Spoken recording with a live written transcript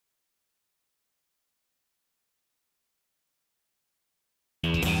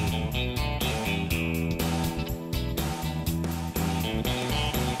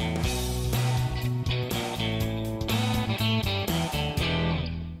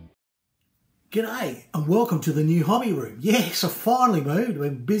G'day and welcome to the new hobby room. Yes, I finally moved.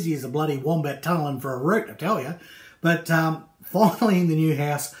 We're busy as a bloody wombat tunnelling for a root, I tell you. But finally in the new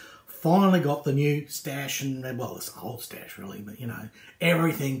house, finally got the new stash and, well, it's an old stash really, but you know,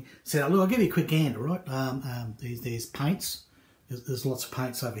 everything set up. Look, I'll give you a quick gander, right? There's paints. There's lots of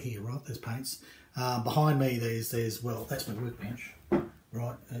paints over here, right? There's paints. Behind me, there's well, that's my workbench.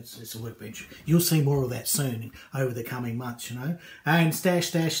 Right, it's a workbench. You'll see more of that soon over the coming months, you know. And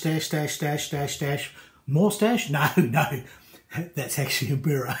stash. More stash? No. That's actually a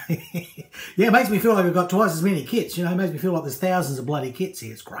bureau. Yeah, it makes me feel like I've got twice as many kits, you know. It makes me feel like there's thousands of bloody kits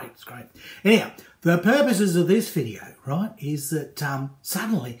here. It's great, it's great. Anyhow, the purposes of this video, right, is that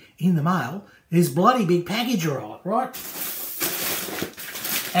suddenly in the mail, this bloody big package arrived, right?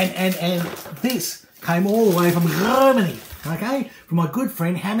 And this came all the way from Germany. Okay, from my good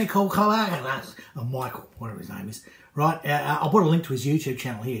friend Michael, whatever his name is, right? I'll put a link to his YouTube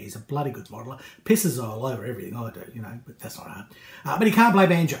channel here. He's a bloody good modeler. Pisses all over everything I do, you know, but that's not hard. But he can't play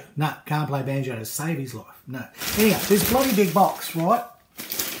banjo. No, can't play banjo to save his life. No. Anyhow, this bloody big box, right?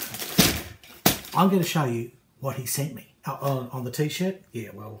 I'm going to show you what he sent me on the t-shirt. Yeah,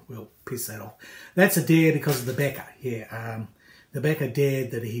 well, we'll piss that off. That's a dare because of the Becca. Yeah, the Becca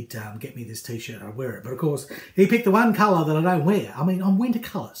dared that he'd get me this t-shirt. I'd wear it. But of course, he picked the one colour that I don't wear. I mean, I'm winter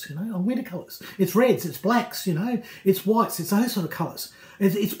colours, you know. I'm winter colours. It's reds, it's blacks, you know. It's whites, it's those sort of colours.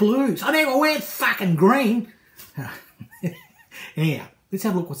 It's blues. I never wear fucking green. Anyhow, let's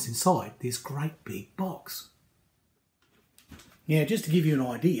have a look what's inside this great big box. Now, just to give you an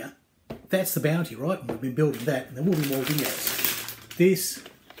idea, that's the bounty, right? We've been building that, and there will be more videos. This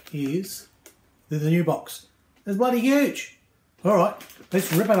is the new box. It's bloody huge. All right,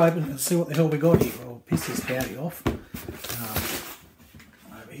 let's rip it open and see what the hell we got here. I'll piss this bounty off. Over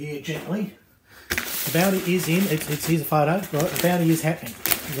here, gently. The bounty is in. Here's a photo. Right, the bounty is happening.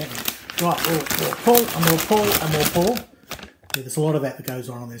 Right, we'll pull and we'll pull and we'll pull. Yeah, there's a lot of that goes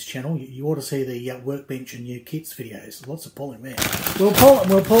on this channel. You ought to see the workbench and new kits videos. There's lots of pulling there. We'll pull and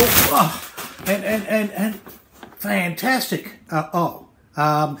we'll pull. Oh, and fantastic. Hang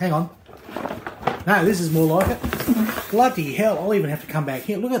on. No, this is more like it. Bloody hell, I'll even have to come back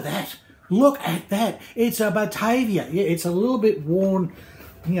here. Look at that. Look at that. It's a Batavia. Yeah, it's a little bit worn,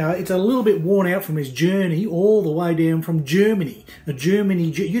 you know, it's a little bit worn out from his journey all the way down from Germany.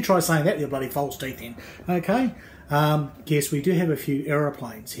 You try saying that with your bloody false teeth in. Okay? Yes, we do have a few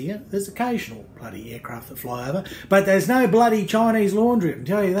aeroplanes here. There's occasional bloody aircraft that fly over. But there's no bloody Chinese laundry, I can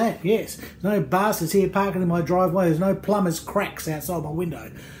tell you that. Yes. There's no bastards here parking in my driveway. There's no plumber's cracks outside my window.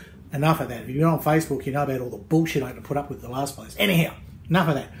 Enough of that. If you're on Facebook, you know about all the bullshit I had to put up with the last place. Anyhow, enough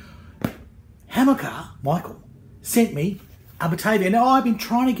of that. Michael, sent me a Batavia. Now, I've been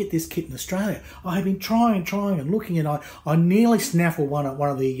trying to get this kit in Australia. I have been trying and looking, and I nearly snaffled one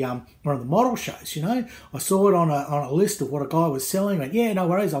of the model shows, you know. I saw it on a list of what a guy was selling. I went, yeah, no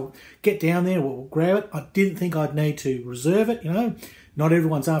worries, I'll get down there, we'll grab it. I didn't think I'd need to reserve it, you know. Not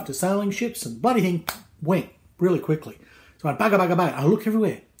everyone's after sailing ships, and bloody thing went really quickly. So I bugger. I look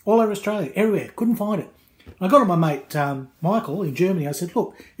everywhere. All over Australia, everywhere. Couldn't find it. I got to my mate Michael in Germany. I said,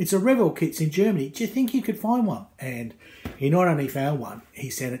 look, it's a Revell kit's in Germany. Do you think you could find one? And he not only found one, he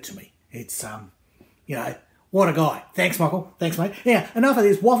sent it to me. It's, you know, what a guy. Thanks, Michael. Thanks, mate. Yeah, enough of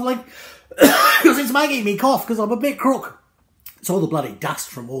this waffling because it's making me cough because I'm a bit crook. It's all the bloody dust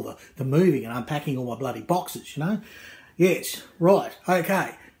from all the moving and unpacking all my bloody boxes, you know. Yes, right.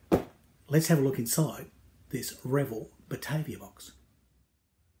 Okay. Let's have a look inside this Revell Batavia box.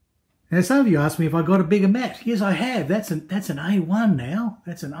 Now, some of you asked me if I got a bigger mat. Yes, I have. That's an A1 now.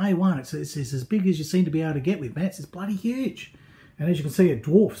 That's an A1. It's as big as you seem to be able to get with mats. It's bloody huge. And as you can see, it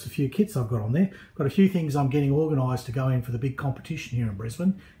dwarfs a few kits I've got on there. Got a few things I'm getting organised to go in for the big competition here in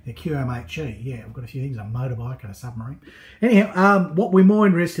Brisbane, the QMHE. Yeah, I've got a few things, a motorbike and a submarine. Anyhow, what we're more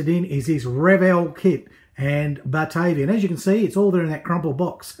interested in is this Revell kit and Batavia. And as you can see, it's all there in that crumpled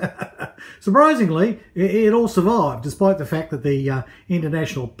box. Surprisingly, it all survived, despite the fact that the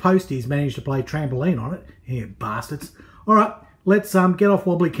international posties managed to play trampoline on it. Yeah, bastards. All right, let's get off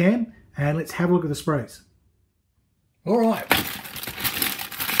wobbly cam and let's have a look at the sprues. All right.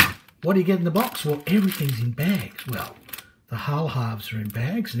 What do you get in the box? Well, everything's in bags. Well, the hull halves are in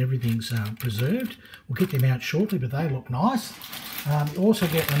bags and everything's preserved. We'll get them out shortly, but they look nice. You also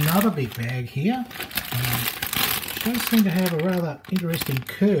get another big bag here. It does seem to have a rather interesting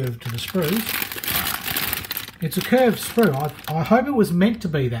curve to the sprues. It's a curved sprue. I hope it was meant to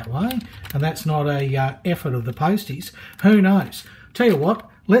be that way, and that's not a effort of the posties. Who knows? Tell you what,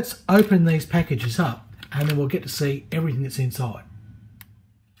 let's open these packages up, and then we'll get to see everything that's inside.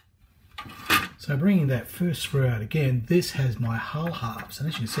 So bringing that first screw out again, this has my hull halves, and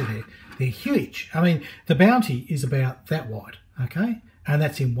as you can see they're huge. I mean, the Bounty is about that wide, okay? And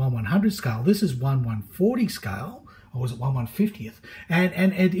that's in 1/100 scale. This is 1/140 scale, or was it 1/150th?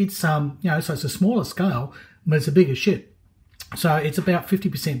 And it's you know, so it's a smaller scale, but it's a bigger ship. So it's about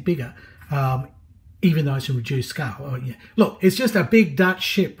 50% bigger, even though it's a reduced scale. Oh, yeah. Look, it's just a big Dutch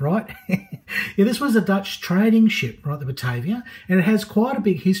ship, right? Yeah, this was a Dutch trading ship, right, the Batavia, and it has quite a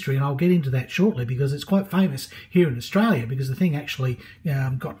big history, and I'll get into that shortly because it's quite famous here in Australia because the thing actually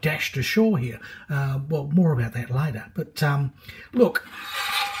got dashed ashore here. Well, more about that later. But look,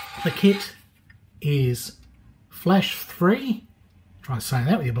 the kit is flash-free. Try saying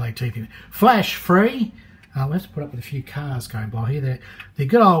that with your blade teeth in. Flash-free. We'll have to put up with a few cars going by here. The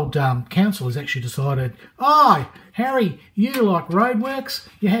good old council has actually decided, oh, Harry, you like roadworks.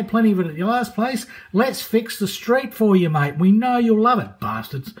 You had plenty of it at your last place. Let's fix the street for you, mate. We know you'll love it,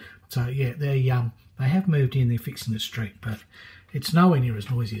 bastards. So, yeah, they have moved in. They're fixing the street, but it's nowhere near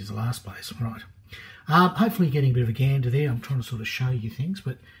as noisy as the last place. Right. Hopefully getting a bit of a gander there. I'm trying to sort of show you things,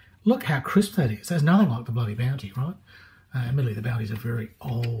 but look how crisp that is. There's nothing like the bloody Bounty, right? Admittedly, the Bounty is a very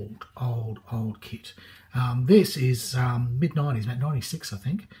old kit. This is mid-90s, about 96, I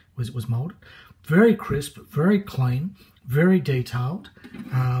think, was moulded. Very crisp, very clean, very detailed.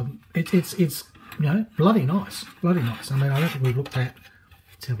 It's you know, bloody nice, bloody nice. I mean, I don't think we've looked at.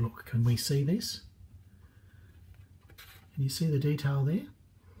 Let's have a look. Can we see this? Can you see the detail there?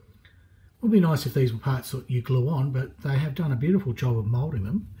 It would be nice if these were parts that you glue on, but they have done a beautiful job of moulding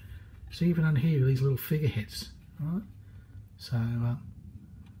them. So even under here, these little figureheads, right? So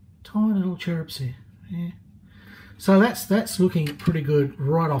tiny little cherubs here. Yeah. So that's looking pretty good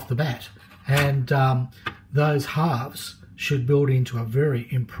right off the bat, and those halves should build into a very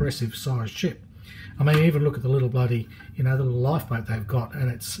impressive sized ship. I mean, even look at the little bloody, you know, the little lifeboat they've got, and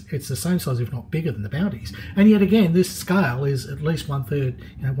it's the same size, if not bigger, than the Bounties. And yet again, this scale is at least 1/3,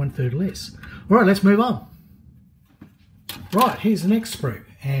 you know, 1/3 less. All right, let's move on. Right, here's the next sprue,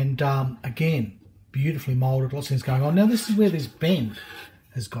 and again, beautifully moulded, lots of things going on. Now, this is where this bend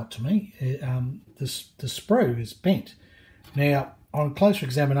has got to me. The sprue is bent. Now, on closer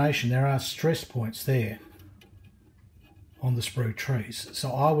examination, there are stress points there on the sprue trees.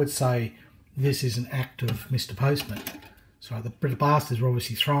 So I would say this is an act of Mr. Postman. So the bastards are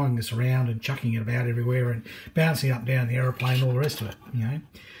obviously throwing this around and chucking it about everywhere and bouncing up and down the aeroplane and all the rest of it, you know.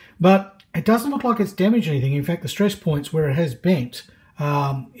 But it doesn't look like it's damaged anything. In fact, the stress points where it has bent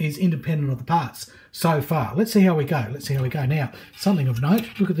is independent of the parts so far. Let's see how we go. Let's see how we go. Now, something of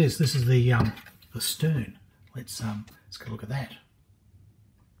note. Look at this. This is the stern. Let's get a look at that.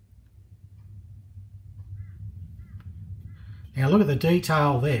 Now look at the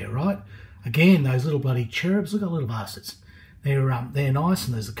detail there, right? Again, those little bloody cherubs. Look at the little bastards. They're nice,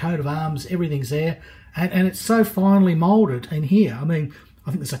 and there's a coat of arms. Everything's there, and it's so finely moulded in here. I mean, I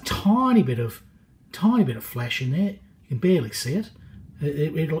think there's a tiny bit of flash in there. You can barely see it.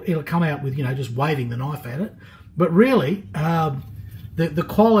 It'll come out with, you know, just waving the knife at it. But really, the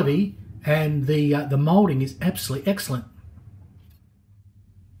quality and the moulding is absolutely excellent.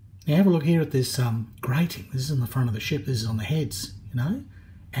 Now have a look here at this grating. This is in the front of the ship. This is on the heads, you know.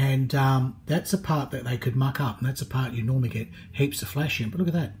 And that's a part that they could muck up, and that's a part you normally get heaps of flash in. But look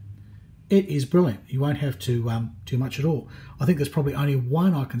at that. It is brilliant. You won't have to do much at all. I think there's probably only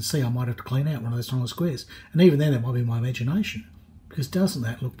one I can see I might have to clean out, one of those tiny squares. And even then, that might be my imagination. Because doesn't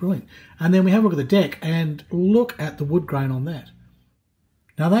that look brilliant? And then we have a look at the deck, and look at the wood grain on that.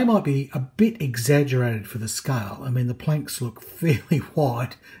 Now, they might be a bit exaggerated for the scale. I mean, the planks look fairly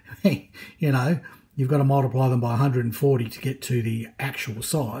wide. You know, you've got to multiply them by 140 to get to the actual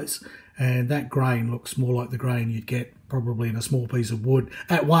size. And that grain looks more like the grain you'd get probably in a small piece of wood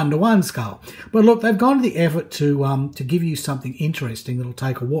at 1:1 scale. But look, they've gone to the effort to give you something interesting that'll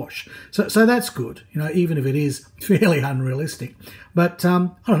take a wash. So that's good, you know, even if it is fairly unrealistic. But I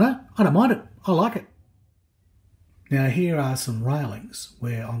don't know, I don't mind it. I like it. Now here are some railings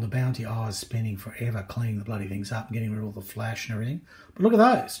where on the Bounty I was spending forever cleaning the bloody things up and getting rid of all the flash and everything. But look at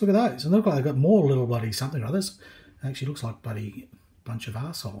those, and they look like they've got more little bloody something or others. It actually looks like bloody bunch of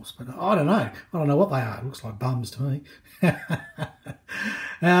arseholes, but I don't know. I don't know what they are. It looks like bums to me.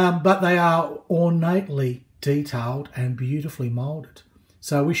 But they are ornately detailed and beautifully moulded.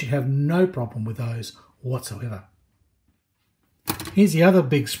 So we should have no problem with those whatsoever. Here's the other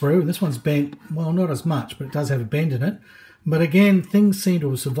big sprue. This one's bent, well, not as much, but it does have a bend in it. But again, things seem to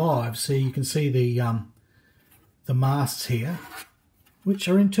have survived. So you can see the masts here, which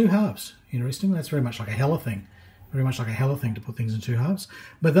are in two halves. Interesting. That's very much like a Heller thing. Very much like a Heller thing to put things in two halves.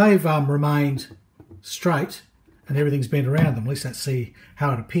 But they've remained straight and everything's bent around them. At least that's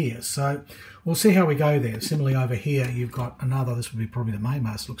how it appears. So we'll see how we go there. Similarly over here, you've got another. This would be probably the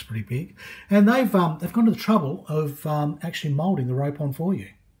mainmast. Looks pretty big, and they've gone to the trouble of actually moulding the rope on for you.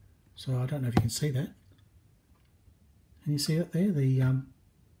 So I don't know if you can see that. Can you see it there?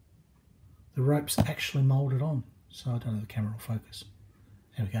 The rope's actually moulded on. So I don't know if the camera will focus.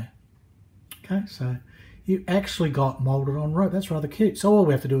 There we go. Okay, so you actually got moulded on rope. That's rather cute. So all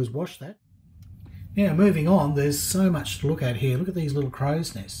we have to do is wash that. Now moving on, there's so much to look at here. Look at these little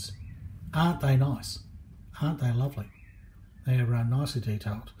crow's nests. Aren't they nice? Aren't they lovely? They are nicely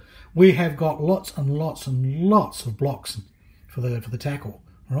detailed. We have got lots and lots and lots of blocks for the tackle,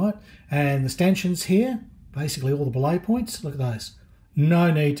 right? And the stanchions here, basically all the belay points. Look at those.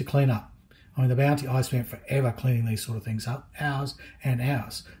 No need to clean up. I mean, the Bounty, I spent forever cleaning these sort of things up, hours and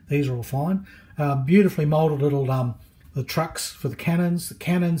hours. These are all fine. Beautifully moulded little the trucks for the cannons. The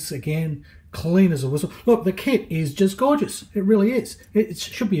cannons, again, clean as a whistle. Look, the kit is just gorgeous. It really is. It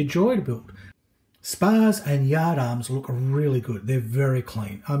should be a joy to build. Spars and yard arms look really good. They're very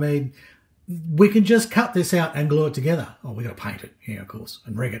clean. I mean, we can just cut this out and glue it together. Oh, we got to paint it, yeah, of course,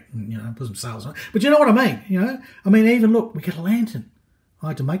 and rig it, and, you know, put some sails on it. But you know what I mean, you know? I mean, even look, we get a lantern. I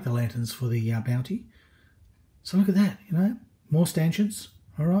had to make the lanterns for the Bounty. So look at that, you know, more stanchions,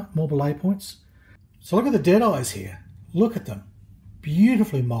 all right, more belay points. So look at the dead eyes here. Look at them.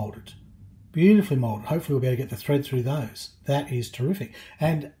 Beautifully moulded. Beautifully moulded. Hopefully we'll be able to get the thread through those. That is terrific.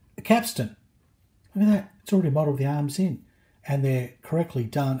 And the capstan. Look at that. It's already modelled the arms in. And they're correctly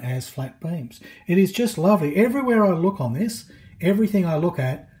done as flat beams. It is just lovely. Everywhere I look on this, everything I look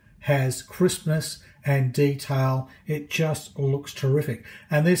at has crispness and detail. It just looks terrific.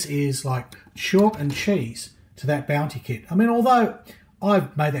 And this is like chalk and cheese to that Bounty kit. I mean, although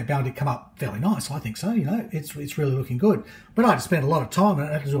I've made that Bounty come up fairly nice, I think so, you know, it's really looking good. But I had to spend a lot of time and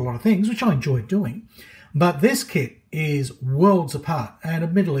I had to do a lot of things, which I enjoyed doing. But this kit is worlds apart, and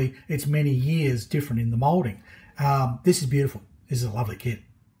admittedly, it's many years different in the moulding. This is beautiful. This is a lovely kit.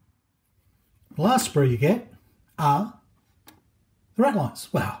 The last sprue you get are the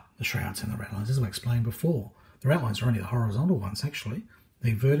ratlines. Well, the shrouds and the ratlines, as I explained before. The ratlines are only the horizontal ones, actually.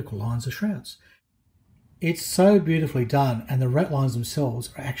 The vertical lines are shrouds. It's so beautifully done, and the ratlines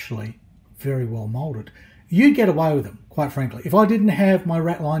themselves are actually very well moulded. You'd get away with them, quite frankly. If I didn't have my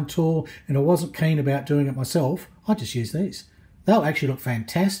ratline tool and I wasn't keen about doing it myself, I'd just use these. They'll actually look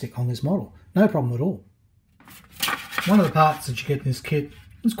fantastic on this model. No problem at all. One of the parts that you get in this kit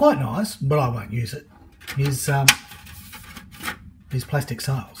is quite nice, but I won't use it, is these plastic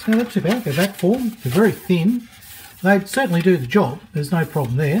sails. Now, that's about they're that form. They're very thin. They certainly do the job. There's no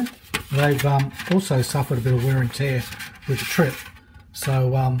problem there. They've also suffered a bit of wear and tear with the trip.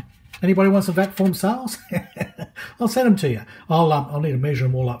 So, anybody wants some vac form sails? I'll send them to you. I'll need to measure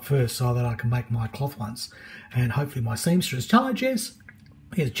them all up first so that I can make my cloth ones. And hopefully my seamstress, hello Jess.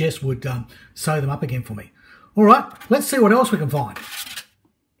 Yes, Jess would sew them up again for me. All right, let's see what else we can find.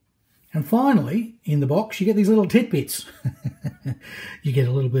 And finally, in the box, you get these little tidbits. You get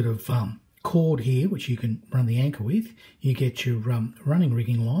a little bit of cord here, which you can run the anchor with. You get your running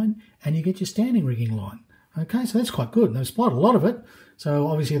rigging line, and you get your standing rigging line. Okay, so that's quite good. And they've supplied a lot of it. So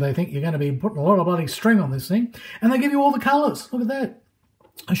obviously they think you're going to be putting a lot of bloody string on this thing. And they give you all the colours. Look at that.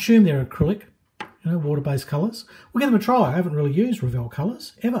 I assume they're acrylic, you know, water-based colours. We'll give them a try. I haven't really used Revell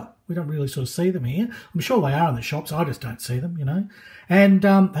colours, ever. We don't really sort of see them here. I'm sure they are in the shops. I just don't see them, you know. And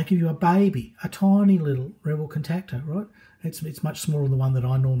they give you a baby, a tiny little Revell contactor, right? It's much smaller than the one that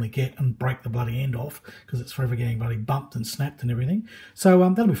I normally get and break the bloody end off because it's forever getting bloody bumped and snapped and everything. So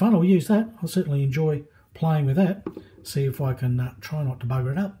that'll be fun. I'll use that. I'll certainly enjoy playing with that. See if I can try not to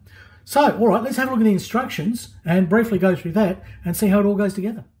bugger it up. So, all right, let's have a look at the instructions and briefly go through that and see how it all goes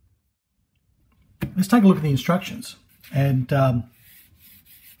together. Let's take a look at the instructions. And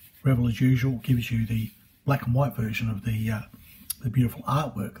Revell, as usual, gives you the black and white version of the beautiful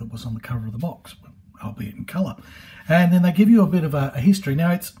artwork that was on the cover of the box, albeit in colour. And then they give you a bit of a history.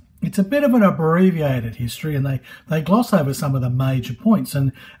 Now, it's a bit of an abbreviated history, and they gloss over some of the major points,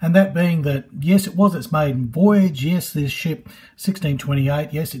 and that being that, yes, it was its maiden voyage, yes, this ship,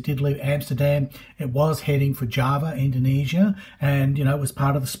 1628, yes, it did leave Amsterdam, it was heading for Java, Indonesia, and, you know, it was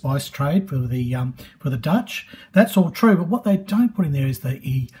part of the spice trade for the Dutch. That's all true, but what they don't put in there is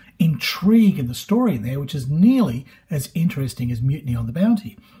the intrigue in the story in there, which is nearly as interesting as Mutiny on the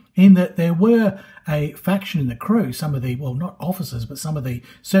Bounty, in that there were a faction in the crew, some of the, well, not officers, but some of the,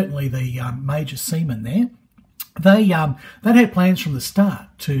 certainly the major seamen there. They had plans from the start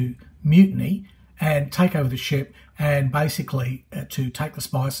to mutiny and take over the ship and basically to take the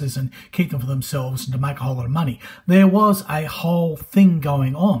spices and keep them for themselves and to make a whole lot of money. There was a whole thing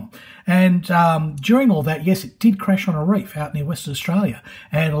going on. And during all that, yes, it did crash on a reef out near Western Australia,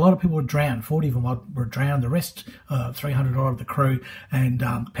 and a lot of people were drowned. 40 of them were drowned. The rest, 300 odd of the crew and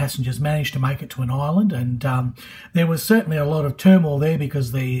passengers, managed to make it to an island. And there was certainly a lot of turmoil there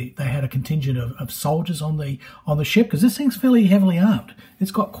because they had a contingent of soldiers on the ship, because this thing's fairly heavily armed. It's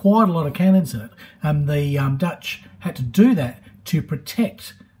got quite a lot of cannons in it, and the Dutch had to do that to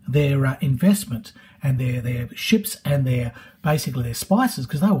protect their investment and their ships and basically their spices,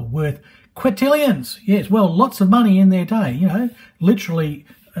 because they were worth quintillions. Yes, well, lots of money in their day, you know, literally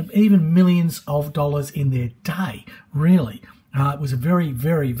even millions of dollars in their day, really. It was a very,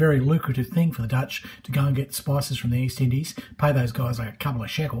 very, very lucrative thing for the Dutch to go and get spices from the East Indies, pay those guys like a couple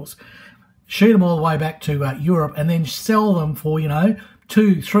of shekels, shoot them all the way back to Europe, and then sell them for, you know,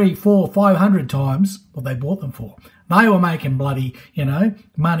 200, 300, 400, 500 times what they bought them for. They were making bloody, you know,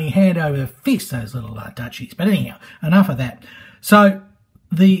 money hand over the fist, those little Dutchies. But anyhow, enough of that. So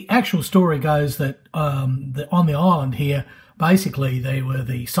the actual story goes that on the island here, basically they were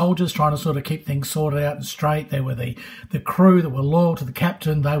the soldiers trying to sort of keep things sorted out and straight. There were the crew that were loyal to the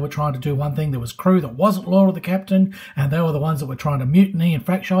captain. They were trying to do one thing. There was crew that wasn't loyal to the captain, and they were the ones that were trying to mutiny and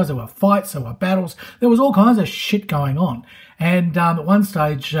fractise. There were fights, there were battles. There was all kinds of shit going on. And at one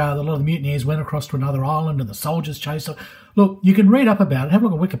stage, a lot of the mutineers went across to another island and the soldiers chased them. Look, you can read up about it. Have a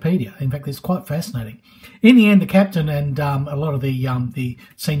look at Wikipedia. In fact, it's quite fascinating. In the end, the captain and a lot of the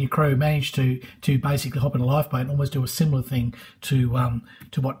senior crew managed to basically hop in a lifeboat and almost do a similar thing to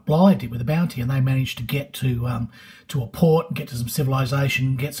what Bligh did with the Bounty, and they managed to get to a port and get to some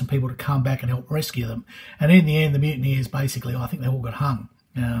civilization, get some people to come back and help rescue them. And in the end, the mutineers basically, I think they all got hung.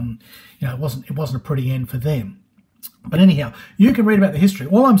 You know, it wasn't a pretty end for them. But anyhow, you can read about the history.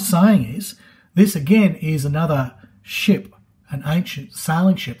 All I'm saying is, this again is another ship, an ancient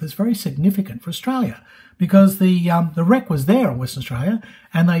sailing ship that's very significant for Australia, because the wreck was there in Western Australia,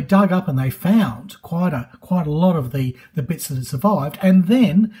 and they dug up and they found quite a lot of the bits that had survived. And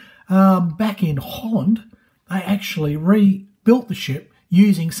then back in Holland, they actually rebuilt the ship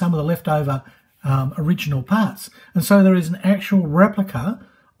using some of the leftover original parts. And so there is an actual replica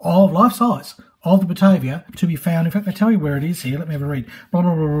of life size of the Batavia to be found. In fact, I tell you where it is here. Let me have a read. Blah,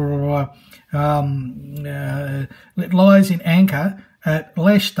 blah, blah, blah, blah. It lies in anchor at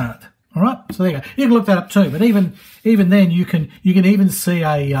Lestad. All right, so there you go. You can look that up too. But even then, you can even see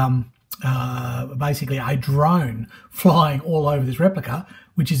basically a drone flying all over this replica,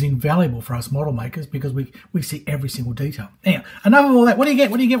 which is invaluable for us model makers because we see every single detail. Now, enough of all that. What do you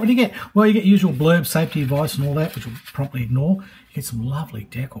get? What do you get? What do you get? Well, you get usual blurb, safety advice and all that, which we'll promptly ignore. You get some lovely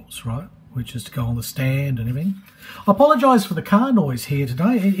decals, right, which is to go on the stand and everything. I apologise for the car noise here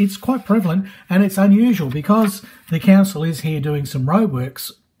today. It's quite prevalent and it's unusual because the council is here doing some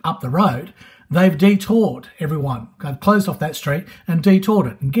roadworks up the road. They've detoured everyone. They've closed off that street and detoured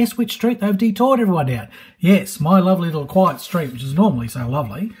it. And guess which street they've detoured everyone down? Yes, my lovely little quiet street, which is normally so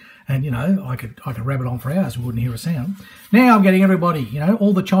lovely. And, you know, I could rabbit on for hours and wouldn't hear a sound. Now I'm getting everybody, you know,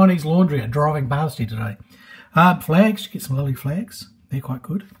 all the Chinese laundry are driving past here today. Flags, you get some lovely flags. They're quite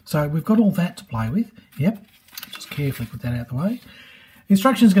good. So we've got all that to play with. Yep. Just carefully put that out the way.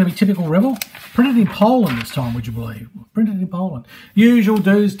 Instructions are going to be typical Revell. Printed in Poland this time, would you believe? Printed in Poland. Usual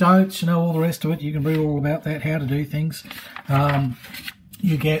do's, don'ts, you know, all the rest of it. You can read all about that, how to do things.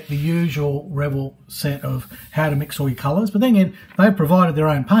 You get the usual Revell set of how to mix all your colours. But then again, they've provided their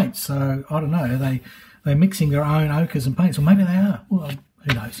own paints. So, I don't know, they're mixing their own ochres and paints. Or maybe they are. Well,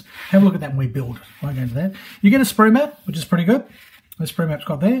 who knows? Have a look at that when we build it. I won't go into that. You get a sprue map, which is pretty good. The sprue map's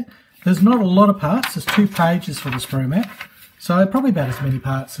got there. There's not a lot of parts. There's 2 pages for the sprue map. So probably about as many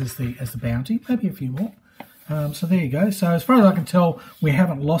parts as the Bounty, maybe a few more. So there you go. So as far as I can tell, we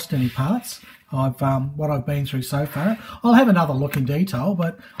haven't lost any parts. What I've been through so far. I'll have another look in detail,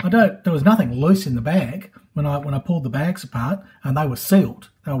 but there was nothing loose in the bag when I pulled the bags apart, and they were sealed.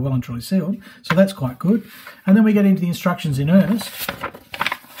 They were well and truly sealed. So that's quite good. And then we get into the instructions in earnest.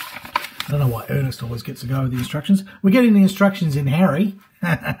 I don't know why Ernest always gets to go with the instructions. We get into the instructions in Harry.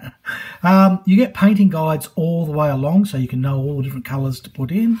 You get painting guides all the way along, so you can know all the different colours to put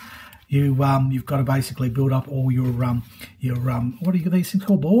in. You've got to basically build up all your what are these things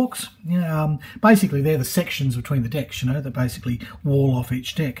called, bulwarks? Yeah, basically they're the sections between the decks, you know, that basically wall off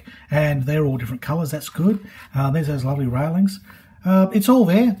each deck, and they're all different colours. That's good. There's those lovely railings. It's all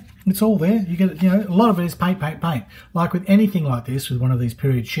there. It's all there. You get, you know, a lot of it is paint, paint, paint. Like with anything like this, with one of these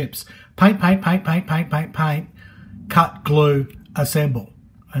period ships, paint, paint, paint, paint, paint, paint, paint, cut, glue, assemble.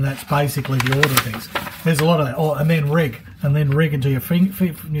 And that's basically the order of things. There's a lot of that. Oh, and then rig until your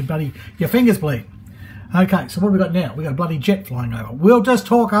fingers bleed. Okay, so what have we got now? We've got a bloody jet flying over. We'll just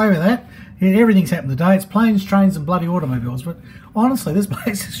talk over that. Yeah, everything's happened today. It's planes, trains and bloody automobiles. But honestly, this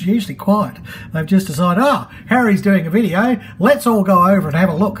place is usually quiet. They've just decided, Harry's doing a video. Let's all go over and have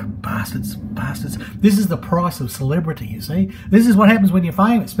a look. Bastards, bastards. This is the price of celebrity, you see. This is what happens when you're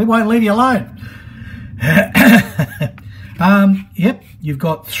famous. People won't leave you alone. Yep, you've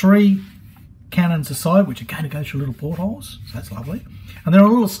got 3 cannons aside, which are going to go through little portholes. So that's lovely. And there are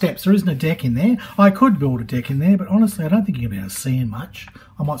little steps. There isn't a deck in there. I could build a deck in there, but honestly, I don't think you're going to be able to see much.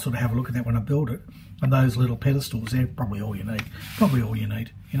 I might sort of have a look at that when I build it. And those little pedestals, they're probably all you need. Probably all you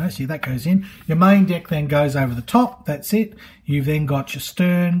need. You know, see, that goes in. Your main deck then goes over the top. That's it. You've then got your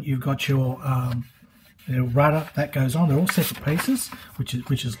stern. You've got your rudder. That goes on. They're all separate pieces, which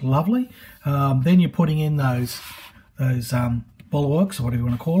is lovely. Then you're putting in those bulwarks, or whatever you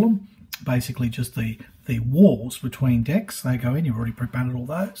want to call them. Basically just the walls between decks. They go in. You've already pre-painted all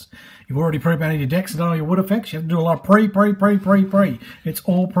those. You've already pre-painted your decks and done all your wood effects. You have to do a lot of pre. It's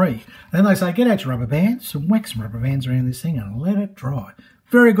all pre. And then they say, get out your rubber bands and whack some rubber bands around this thing and let it dry.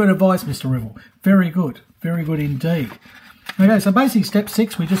 Very good advice, Mr. Revell. Very good. Very good indeed. Okay, so basically step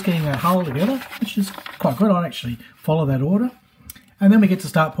 6, we're just getting that hull together, which is quite good. I'd actually follow that order. And then we get to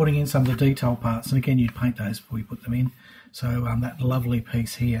start putting in some of the detail parts. And again, you'd paint those before you put them in. So that lovely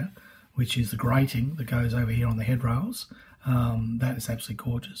piece here, which is the grating that goes over here on the headrails. That is absolutely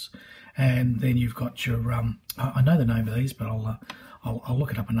gorgeous. And then you've got your, I know the name of these, but I'll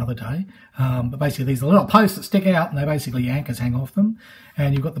look it up another day. But basically these are little posts that stick out and they basically anchors hang off them.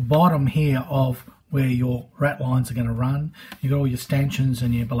 And you've got the bottom here of where your rat lines are going to run. You've got all your stanchions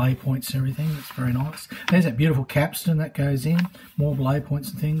and your belay points and everything. It's very nice. There's that beautiful capstan that goes in. More belay points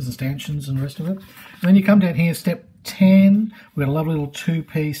and things and stanchions and the rest of it. And then you come down here, step 10, we've got a lovely little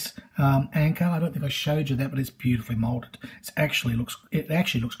 2-piece anchor. I don't think I showed you that, but it's beautifully moulded. It actually looks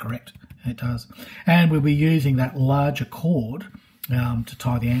correct. It does. And we'll be using that larger cord to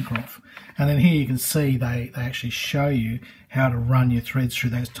tie the anchor off. And then here you can see they actually show you how to run your threads through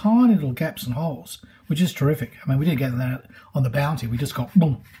those tiny little gaps and holes, which is terrific. I mean, we didn't get that on the Bounty. We just got,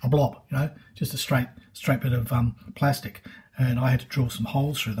 boom, a blob, you know, just a straight bit of plastic. And I had to drill some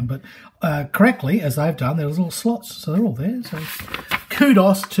holes through them. But correctly, as they've done, there was little slots, so they're all there. So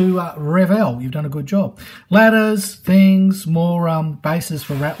kudos to Revell. You've done a good job. Ladders, things, more bases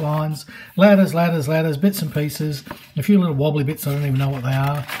for rat lines. Ladders, bits and pieces. A few little wobbly bits, I don't even know what they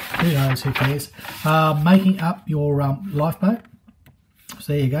are. Who knows, who cares. Making up your lifeboat.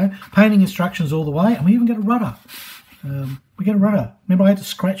 So there you go. Painting instructions all the way. And we even get a rudder. We get a rudder. Remember, I had to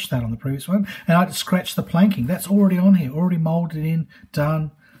scratch that on the previous one, and I had to scratch the planking. That's already on here, already moulded in,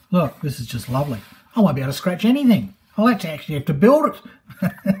 done. Look, this is just lovely. I won't be able to scratch anything. I'll actually have to build it.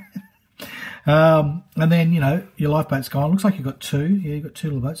 And then, you know, your lifeboat's gone. Looks like you've got 2. Yeah, you've got 2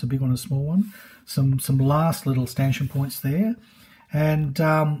 little boats, a big one and a small one. Some last little stanchion points there. And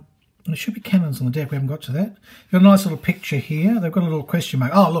there should be cannons on the deck. We haven't got to that. You've got a nice little picture here. They've got a little question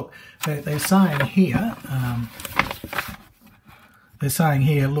mark. Oh, look, they're saying here... They're saying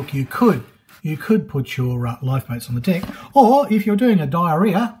here, look, you could put your lifeboats on the deck, or if you're doing a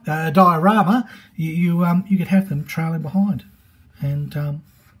diorama, you could have them trailing behind and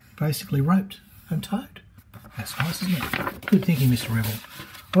basically roped and towed. That's nice, isn't it? Good thinking, Mr. Revell.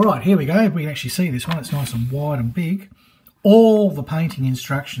 All right, here we go. We can actually see this one. It's nice and wide and big. All the painting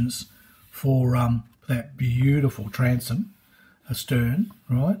instructions for that beautiful transom astern,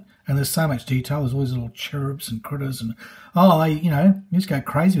 right? And there's so much detail. There's all these little cherubs and critters, and they, you know, used to go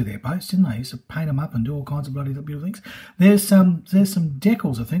crazy with their boats, didn't they? Used to paint them up and do all kinds of bloody beautiful things. There's some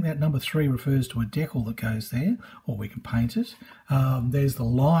decals. I think that number 3 refers to a decal that goes there, or we can paint it. There's the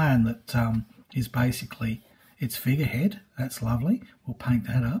lion that is basically its figurehead. That's lovely. We'll paint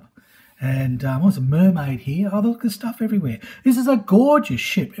that up. And what's a mermaid here? Oh, look, there's stuff everywhere. This is a gorgeous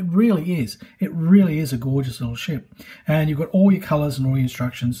ship. It really is. It really is a gorgeous little ship. And you've got all your colours and all your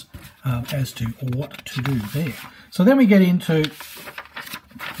instructions as to what to do there. So then we get into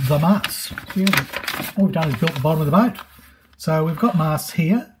the masts. All we've done is built the bottom of the boat. So we've got masts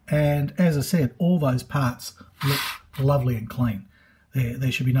here. And as I said, all those parts look lovely and clean.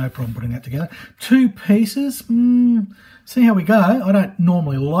 There should be no problem putting that together. 2 pieces, see how we go. I don't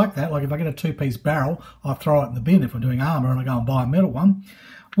normally like that. Like if I get a 2-piece barrel, I throw it in the bin if I'm doing armour and I go and buy a metal one.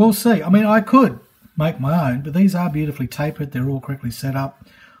 We'll see. I mean, I could make my own, but these are beautifully tapered. They're all correctly set up.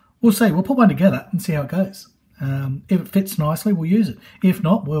 We'll see. We'll put one together and see how it goes. If it fits nicely, we'll use it. If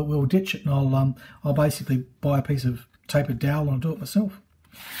not, we'll ditch it and I'll basically buy a piece of tapered dowel and I'll do it myself.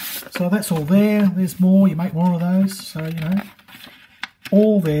 So that's all there. There's more. You make more of those. So, you know.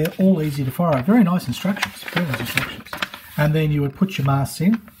 All there, all easy to fire. Very nice instructions. Very nice instructions. And then you would put your masts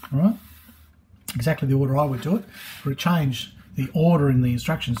in, all right? exactly the order I would do it, or change the order in the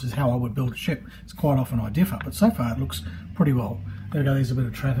instructions is how I would build a ship. It's quite often I differ, but so far it looks pretty well. There we go, there's a bit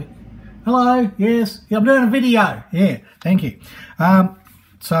of traffic. Hello, yes, yeah, I'm doing a video. Yeah, thank you.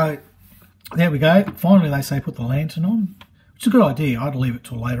 So there we go. Finally, they say put the lantern on. It's a good idea. I'd leave it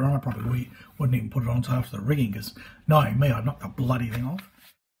till later on. I probably wouldn't even put it on until after the rigging, because knowing me, I'd knock the bloody thing off.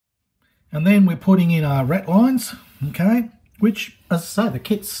 And then we're putting in our rat lines, okay, which, as I say, the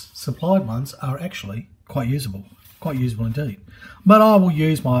kit's supplied ones are actually quite usable indeed. But I will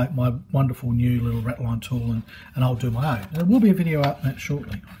use my wonderful new little rat line tool and I'll do my own. There will be a video up on that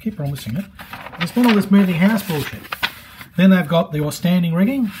shortly. I keep promising it. There's been all this moving house bullshit. Then they've got your standing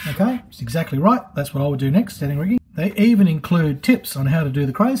rigging, okay, it's exactly right. That's what I would do next, standing rigging. They even include tips on how to do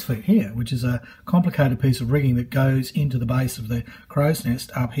the crow's feet here, which is a complicated piece of rigging that goes into the base of the crow's nest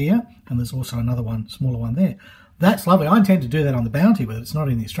up here, and there's also another one, smaller one there. That's lovely. I intend to do that on the Bounty, but it's not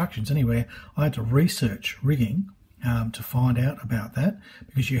in the instructions anywhere. I had to research rigging to find out about that,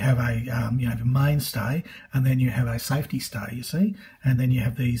 because you have a you have a mainstay, and then you have a safety stay, you see, and then you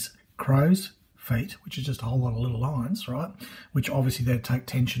have these crow's feet, which is just a whole lot of little lines, right? Which obviously they take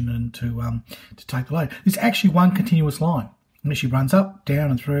tension and to take the load. It's actually one continuous line, and she runs up, down,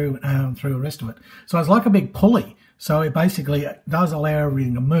 and through the rest of it. So it's like a big pulley. So it basically does allow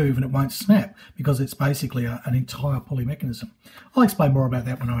everything to move, and it won't snap because it's basically an entire pulley mechanism. I'll explain more about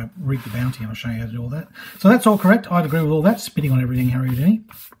that when I rig the Bounty, and I'll show you how to do all that. So that's all correct. I'd agree with all that. Spitting on everything, Harry Houdini.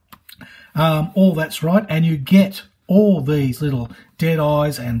 All that's right, and you get all these little dead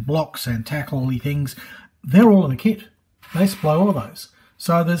eyes and blocks and tackle-y things. They're all in the kit. They supply all of those.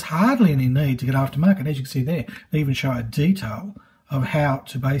 So there's hardly any need to get aftermarket. As you can see there, they even show a detail of how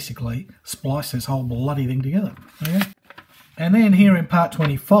to basically splice this whole bloody thing together. Okay? And then here in part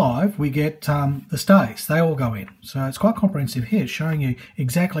 25, we get the stays. They all go in. So it's quite comprehensive here, showing you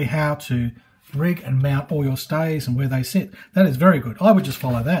exactly how to rig and mount all your stays and where they sit. That is very good. I would just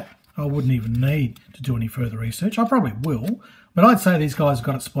follow that. I wouldn't even need to do any further research. I probably will, but I'd say these guys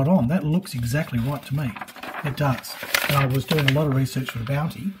got it spot on. That looks exactly right to me. It does. And I was doing a lot of research for the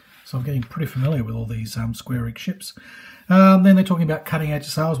Bounty, so I'm getting pretty familiar with all these square rig ships. Then they're talking about cutting edge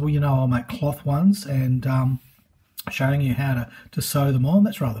sails. Well, you know, I'll make cloth ones and showing you how to sew them on.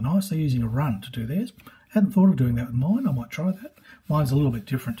 That's rather nice. They're using a run to do theirs. Hadn't thought of doing that with mine. I might try that. Mine's a little bit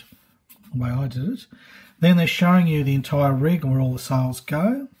different the way I did it. Then they're showing you the entire rig and where all the sails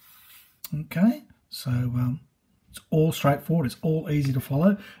go. Okay, so it's all straightforward. It's all easy to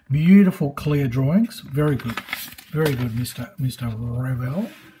follow. Beautiful, clear drawings. Very good, Mr. Revell.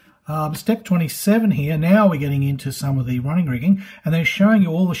 Step 27 here. Now we're getting into some of the running rigging, and they're showing you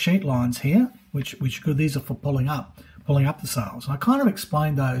all the sheet lines here, which good. These are for pulling up the sails. And I kind of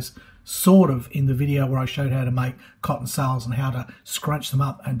explained those sort of in the video where I showed how to make cotton sails and how to scrunch them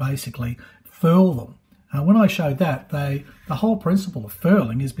up and basically furl them. When I showed that, the whole principle of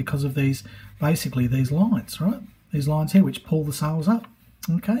furling is because of these lines, right? These lines here which pull the sails up.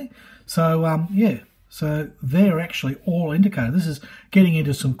 Okay, so yeah, so they're actually all indicated. This is getting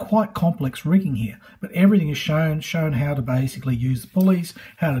into some quite complex rigging here, but everything is shown how to basically use the pulleys,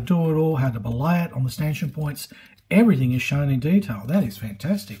 how to do it all, how to belay it on the stanchion points. Everything is shown in detail. That is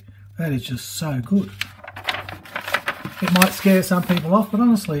fantastic. That is just so good. It might scare some people off, but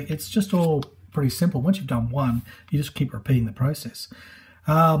honestly, it's just all pretty simple. Once you've done one, you just keep repeating the process.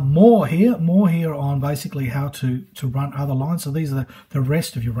 More here on basically how to run other lines. So these are the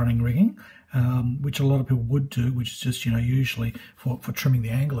rest of your running rigging, which a lot of people would do, which is just, you know, usually for trimming the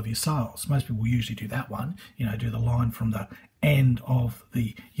angle of your sails. Most people usually do that one, you know, do the line from the end of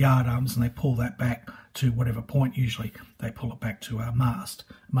the yard arms and they pull that back to whatever point. Usually they pull it back to a mast.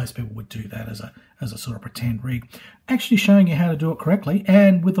 Most people would do that as a sort of pretend rig. Actually showing you how to do it correctly,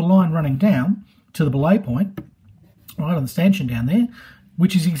 and with the line running down to the belay point, right on the stanchion down there,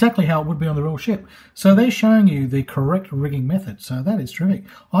 which is exactly how it would be on the real ship. So they're showing you the correct rigging method. So that is terrific.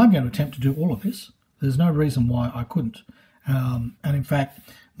 I'm going to attempt to do all of this. There's no reason why I couldn't. And in fact,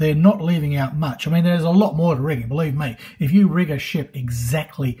 they're not leaving out much. I mean, there's a lot more to rigging, believe me. If you rig a ship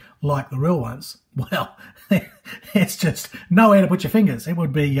exactly like the real ones, well, it's just nowhere to put your fingers. It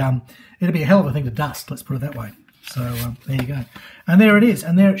would be, it'd be a hell of a thing to dust, let's put it that way. So there you go. And there it is.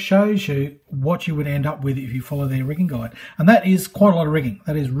 And there it shows you what you would end up with if you follow their rigging guide. And that is quite a lot of rigging.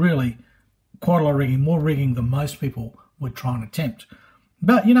 That is really quite a lot of rigging, more rigging than most people would try and attempt.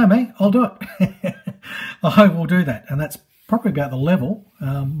 But you know me, I'll do it. I will do that. And that's probably about the level,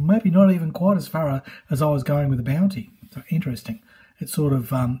 maybe not even quite as far as I was going with the Bounty. So interesting. It sort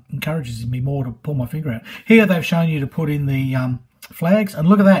of encourages me more to pull my finger out. Here they've shown you to put in the flags, and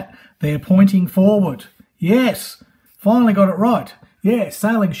look at that. They're pointing forward. Yes, finally got it right. Yeah,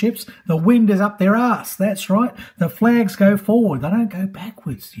 sailing ships, the wind is up their arse. That's right. The flags go forward. They don't go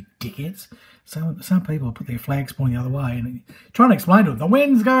backwards, you dickheads. Some people put their flags pointing the other way and trying to explain to them, the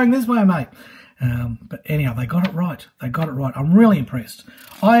wind's going this way, mate. But anyhow, they got it right. They got it right. I'm really impressed.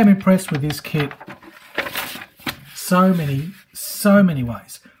 I am impressed with this kit so many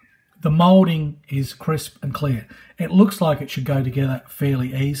ways. The moulding is crisp and clear. It looks like it should go together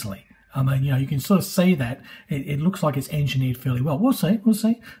fairly easily. I mean, you can sort of see that. It looks like it's engineered fairly well. We'll see.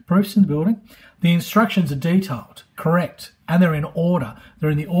 Proof's in the building. The instructions are detailed, correct, and they're in order. They're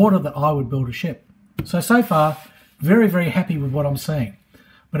in the order that I would build a ship. So far, very, very happy with what I'm seeing.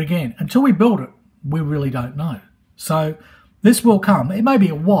 But again, until we build it, we really don't know. So this will come. It may be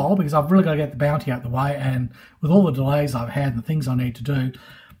a while because I've really got to get the bounty out of the way, and with all the delays I've had and the things I need to do,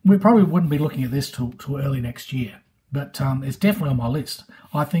 we probably wouldn't be looking at this till early next year. But it's definitely on my list.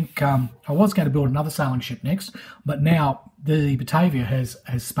 I think I was going to build another sailing ship next, but now the Batavia has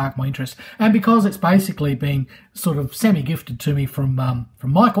sparked my interest. And because it's basically been sort of semi-gifted to me from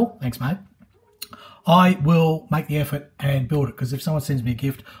Michael, thanks mate, I will make the effort and build it. Because if someone sends me a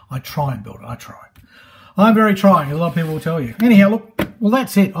gift, I try and build it. I try. I'm very trying, a lot of people will tell you. Anyhow, look, well,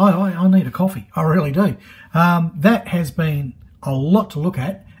 that's it. I need a coffee. I really do. That has been a lot to look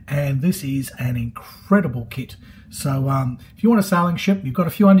at, and this is an incredible kit. So if you want a sailing ship, you've got a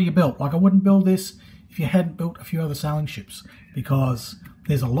few under your belt. Like, I wouldn't build this if you hadn't built a few other sailing ships, because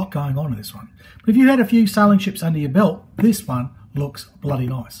there's a lot going on in this one. But if you had a few sailing ships under your belt, this one looks bloody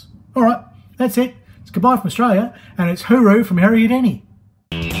nice. All right, that's it. It's goodbye from Australia, and it's hooroo from Harry Denny.